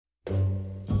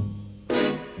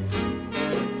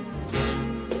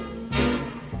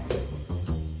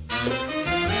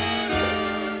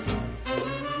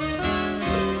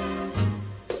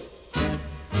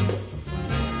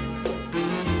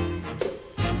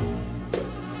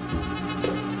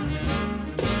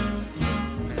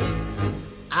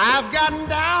I've gotten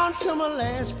down to my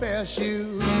last pair of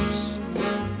shoes.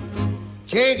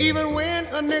 Can't even win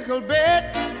a nickel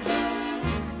bet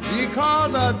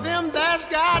because of them that's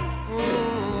got,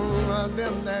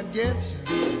 them that gets,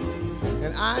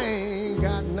 and I ain't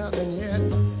got nothing yet.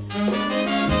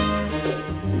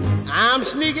 I'm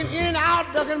sneaking in and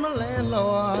out, ducking my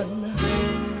landlord.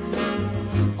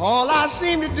 All I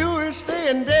seem to do is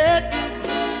stay in debt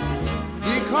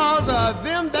because of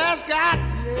them that's got,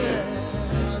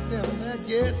 them that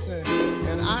gets,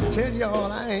 and I tell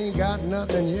y'all I ain't got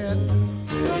nothing yet.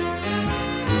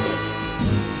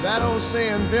 That old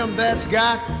saying, them that's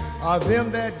got or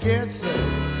them that gets,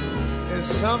 is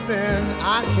something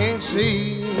I can't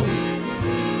see.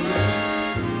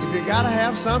 If you gotta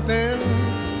have something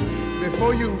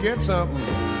before you can get something,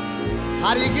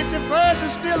 how do you get your first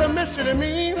is still a mystery to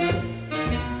me.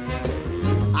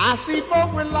 I see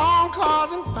folk with long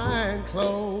cars and fine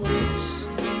clothes.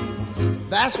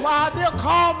 That's why they're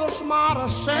called the smarter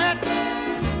set,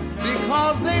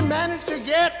 because they manage to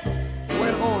get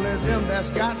when only them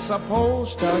that's got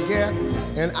supposed to get,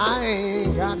 and I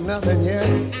ain't got nothing yet.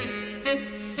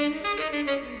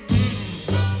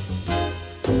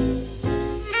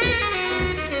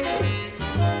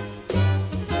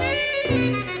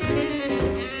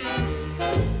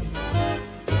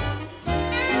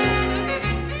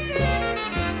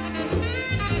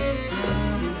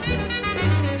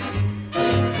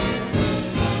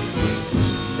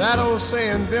 That old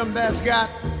saying, them that's got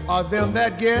or them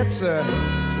that gets,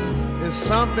 is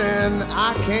something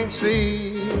I can't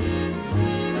see.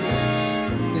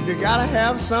 If you gotta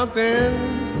have something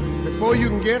before you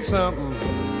can get something,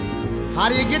 how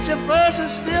do you get your first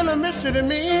is still a mystery to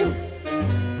me.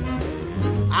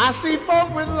 I see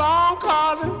folk with long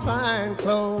cars and fine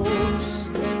clothes.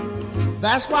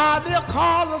 That's why they're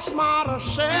called the smarter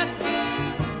set,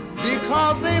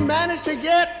 because they manage to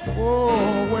get,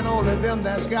 when only them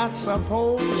that's got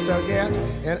supposed to get,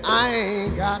 and I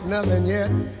ain't got nothing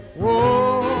yet.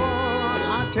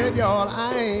 I tell y'all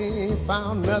I ain't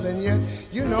found nothing yet.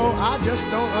 You know, I just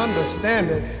don't understand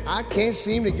it. I can't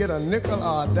seem to get a nickel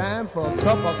or a dime for a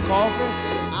cup of coffee.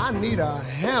 I need a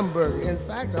hamburger. In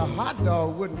fact, a hot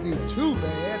dog wouldn't be too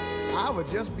bad. I would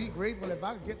just be grateful if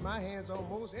I could get my hands on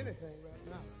most anything.